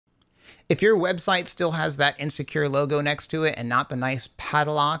If your website still has that insecure logo next to it and not the nice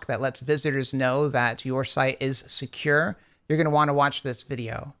padlock that lets visitors know that your site is secure, you're going to want to watch this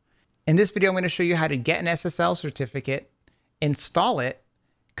video. In this video, I'm going to show you how to get an SSL certificate, install it,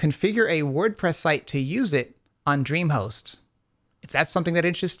 configure a WordPress site to use it on Dreamhost. If that's something that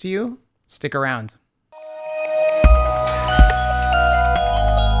interests you, stick around.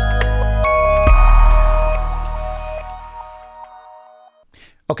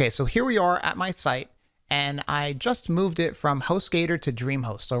 Okay, so here we are at my site, and I just moved it from HostGator to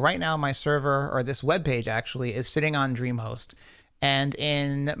Dreamhost. So right now my server, or this web page actually, is sitting on Dreamhost. And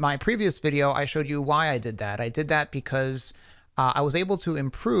in my previous video, I showed you why I did that. I did that because I was able to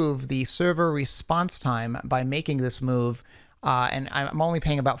improve the server response time by making this move, and I'm only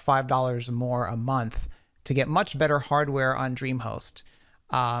paying about $5 more a month to get much better hardware on Dreamhost.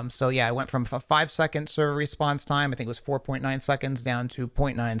 So yeah, I went from a 5-second server response time, I think it was 4.9 seconds, down to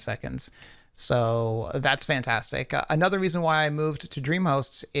 0.9 seconds. So that's fantastic. Another reason why I moved to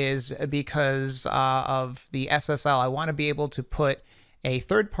Dreamhost is because of the SSL. I want to be able to put a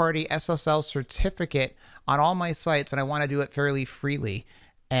third-party SSL certificate on all my sites, and I want to do it fairly freely.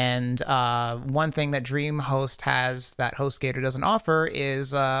 And one thing that Dreamhost has that HostGator doesn't offer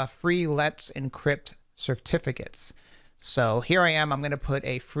is free Let's Encrypt certificates. So here I am, I'm going to put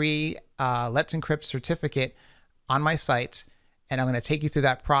a free Let's Encrypt certificate on my site, and I'm going to take you through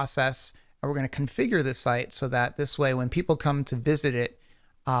that process, and we're going to configure this site so that this way when people come to visit it,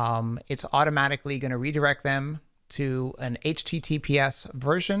 it's automatically going to redirect them to an HTTPS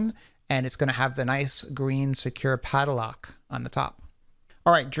version, and it's going to have the nice green secure padlock on the top.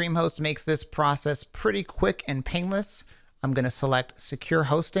 All right, Dreamhost makes this process pretty quick and painless. I'm going to select Secure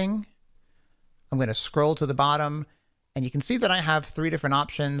Hosting. I'm going to scroll to the bottom, and you can see that I have 3 different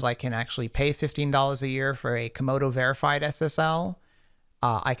options. I can actually pay $15 a year for a Komodo verified SSL.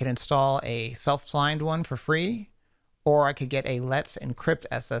 I can install a self-signed one for free, or I could get a Let's Encrypt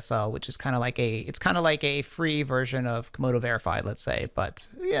SSL, which is kind of like a free version of Komodo verified, let's say. But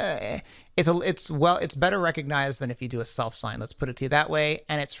yeah, it's better recognized than if you do a self-sign. Let's put it to you that way,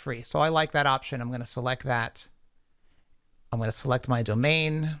 and it's free. So I like that option. I'm going to select that. I'm going to select my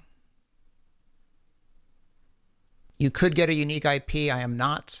domain. You could get a unique IP. I am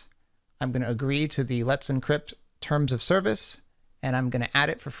not. I'm going to agree to the Let's Encrypt terms of service, and I'm going to add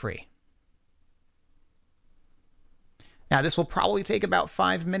it for free. Now, this will probably take about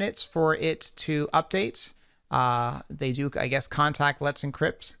 5 minutes for it to update. They do, I guess, contact Let's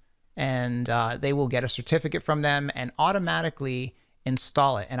Encrypt, and they will get a certificate from them and automatically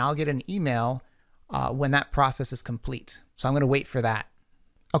install it. And I'll get an email when that process is complete. So I'm going to wait for that.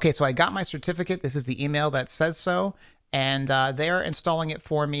 Okay, so I got my certificate. This is the email that says so, and they're installing it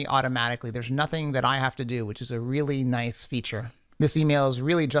for me automatically. There's nothing that I have to do, which is a really nice feature. This email is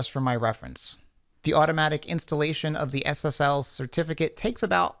really just for my reference. The automatic installation of the SSL certificate takes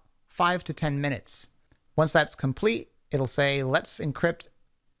about 5 to 10 minutes. Once that's complete, it'll say Let's Encrypt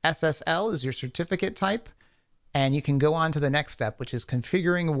SSL is your certificate type, and you can go on to the next step, which is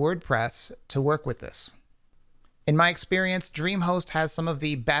configuring WordPress to work with this. In my experience, Dreamhost has some of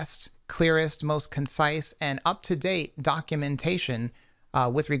the best, clearest, most concise, and up-to-date documentation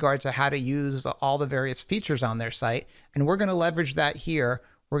with regard to how to use all the various features on their site. And we're going to leverage that here.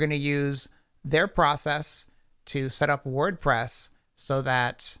 We're going to use their process to set up WordPress so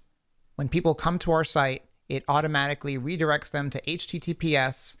that when people come to our site, it automatically redirects them to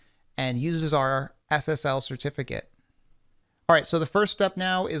HTTPS and uses our SSL certificate. All right, so the first step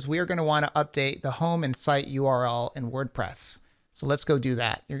now is we are going to want to update the home and site URL in WordPress. So let's go do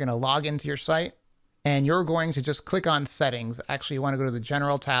that. You're going to log into your site, and you're going to just click on Settings. Actually, you want to go to the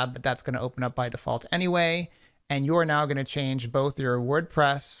General tab, but that's going to open up by default anyway. And you're now going to change both your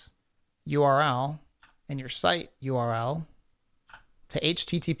WordPress URL and your site URL to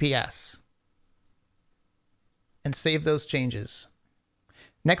HTTPS and save those changes.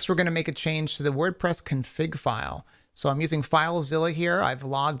 Next, we're going to make a change to the WordPress config file. So I'm using FileZilla here. I've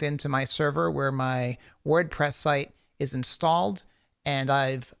logged into my server where my WordPress site is installed, and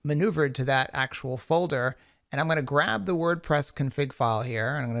I've maneuvered to that actual folder. And I'm going to grab the WordPress config file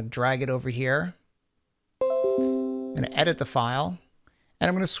here, and I'm going to drag it over here. I'm going to edit the file, and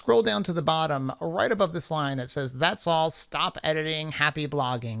I'm going to scroll down to the bottom right above this line that says, "That's all, stop editing, happy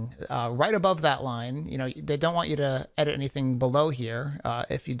blogging." Right above that line, you know, they don't want you to edit anything below here.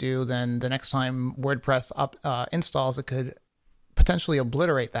 If you do, then the next time WordPress installs, it could potentially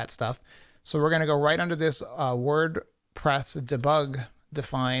obliterate that stuff. So we're going to go right under this WordPress debug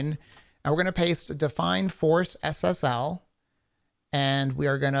define, and we're going to paste define force SSL, and we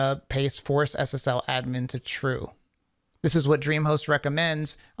are going to paste force SSL admin to true. This is what Dreamhost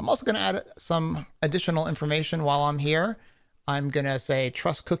recommends. I'm also going to add some additional information while I'm here. I'm going to say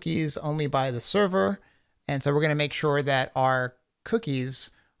trust cookies only by the server. And so we're going to make sure that our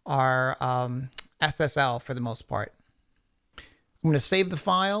cookies are SSL for the most part. I'm going to save the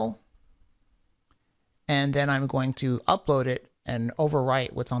file, and then I'm going to upload it and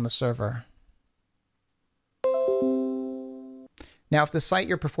overwrite what's on the server. Now, if the site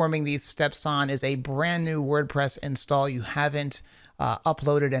you're performing these steps on is a brand new WordPress install, you haven't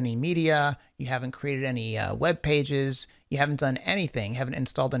uploaded any media, you haven't created any web pages, you haven't done anything, haven't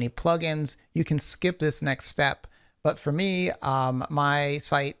installed any plugins, you can skip this next step. But for me, my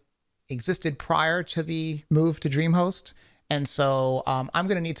site existed prior to the move to Dreamhost. And so I'm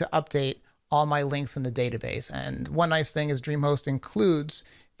going to need to update all my links in the database. And one nice thing is Dreamhost includes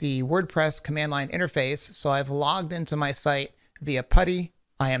the WordPress command line interface. So I've logged into my site via PuTTY.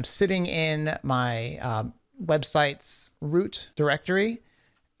 I am sitting in my website's root directory,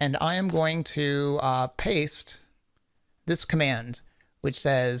 and I am going to paste this command, which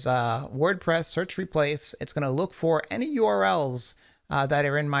says WordPress search replace. It's going to look for any URLs that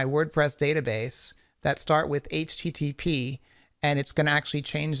are in my WordPress database that start with HTTP, and it's going to actually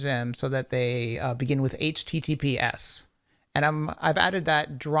change them so that they begin with HTTPS. And I've added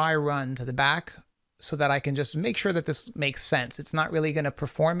that dry run to the back so that I can just make sure that this makes sense. It's not really going to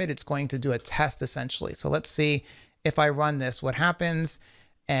perform it. It's going to do a test essentially. So let's see if I run this, what happens.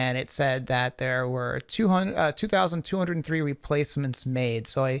 And it said that there were 2,203 replacements made.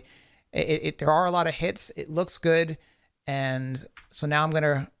 So there are a lot of hits. It looks good. And so now I'm going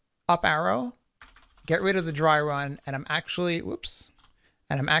to up arrow, get rid of the dry run, and I'm actually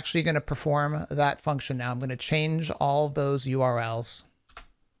going to perform that function now. I'm going to change all those URLs.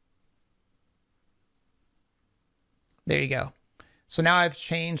 There you go. So now I've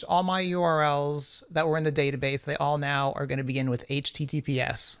changed all my URLs that were in the database. They all now are going to begin with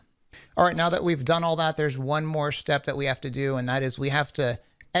HTTPS. All right, now that we've done all that, there's one more step that we have to do, and that is we have to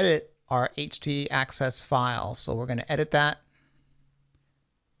edit our htaccess file. So we're going to edit that.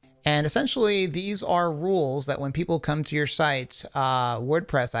 And essentially, these are rules that when people come to your site,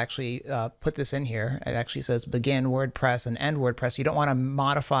 WordPress actually put this in here. It actually says begin WordPress and end WordPress. You don't want to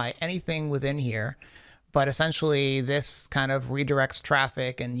modify anything within here. But essentially, this kind of redirects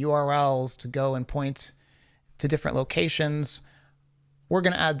traffic and URLs to go and point to different locations. We're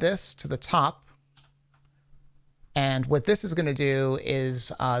going to add this to the top. And what this is going to do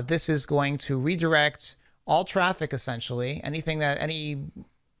is this is going to redirect all traffic, essentially. Anything that any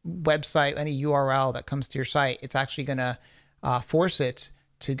website, any URL that comes to your site, it's actually going to force it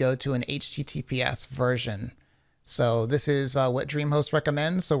to go to an HTTPS version. So this is what Dreamhost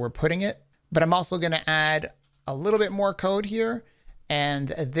recommends. So we're putting it. But I'm also going to add a little bit more code here. And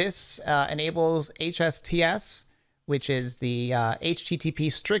this enables HSTS, which is the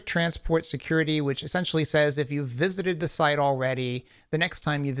HTTP strict transport security, which essentially says if you've visited the site already, the next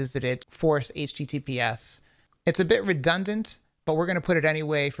time you visit it, force HTTPS. It's a bit redundant, but we're going to put it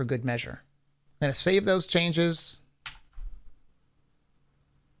anyway for good measure. I'm going to save those changes.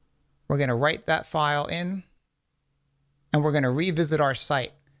 We're going to write that file in, and we're going to revisit our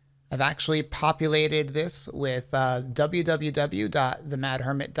site. I've actually populated this with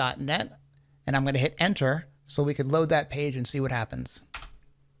www.themadhermit.net, and I'm going to hit enter so we could load that page and see what happens.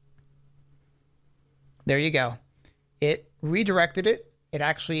 There you go. It redirected it. It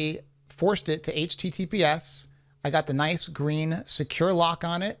actually forced it to HTTPS. I got the nice green secure lock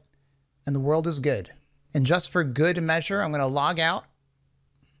on it, and the world is good. And just for good measure, I'm going to log out.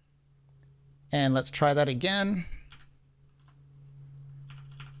 And let's try that again.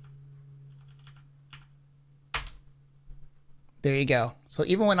 There you go. So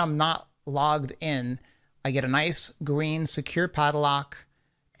even when I'm not logged in, I get a nice green secure padlock,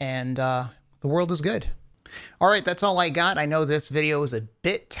 and the world is good. All right, that's all I got. I know this video is a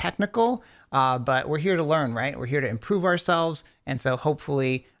bit technical, but we're here to learn, right? We're here to improve ourselves. And so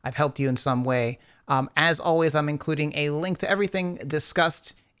hopefully I've helped you in some way. As always, I'm including a link to everything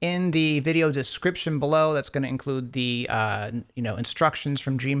discussed in the video description below. That's going to include the instructions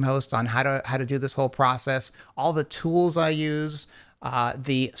from Dreamhost on how to do this whole process, all the tools I use,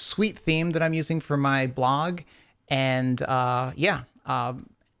 the suite theme that I'm using for my blog, and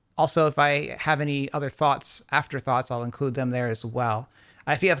also if I have any other afterthoughts, I'll include them there as well.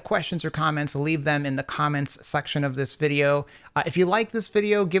 If you have questions or comments, leave them in the comments section of this video. If you like this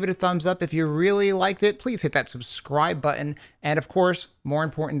video, give it a thumbs up. If you really liked it, please hit that subscribe button. And of course, more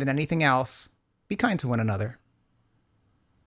important than anything else, be kind to one another.